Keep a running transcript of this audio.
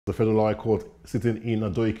The Federal High Court sitting in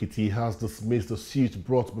Ekiti has dismissed the suit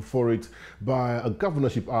brought before it by a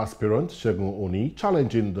governorship aspirant, Segun Oni,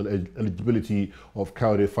 challenging the eligibility of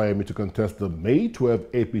Kayode Fayemi to contest the May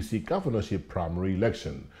 12 APC governorship primary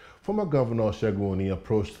election. Former Governor Segun Oni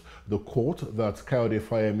approached the court that Kayode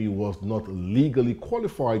Fayemi was not legally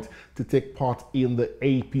qualified to take part in the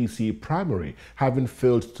APC primary, having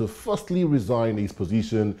failed to firstly resign his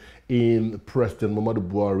position in President Muhammadu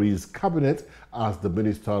Buhari's cabinet as the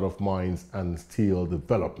Minister of Mines and Steel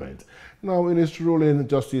Development. Now, in his ruling,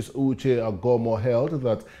 Justice Uche Agomo held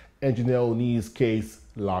that Engineer Oni's case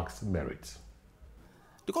lacks merit.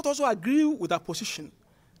 The court also agreed with our position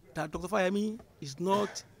that Dr. Fayemi is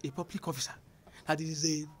not a public officer, that he is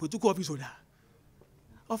a political office holder.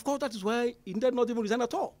 Of course, that is why he did not even resign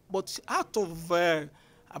at all. But out of a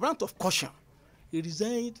amount of caution, he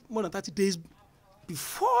resigned more than 30 days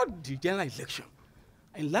before the general election,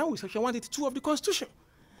 in line with Section 182 of the Constitution.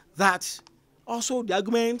 That also the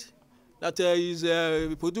argument that he is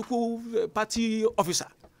a political party officer.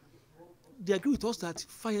 They agree with us that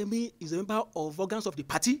Fayemi is a member of organs of the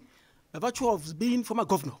party by virtue of being former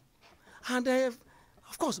governor. And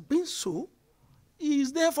of course, being so, he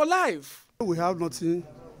is there for life. We have nothing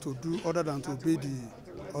to do other than to obey the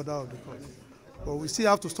order of the court. But we still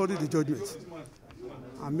have to study the judgment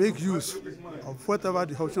and make use of whatever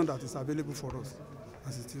the option that is available for us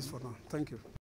as it is for now. Thank you.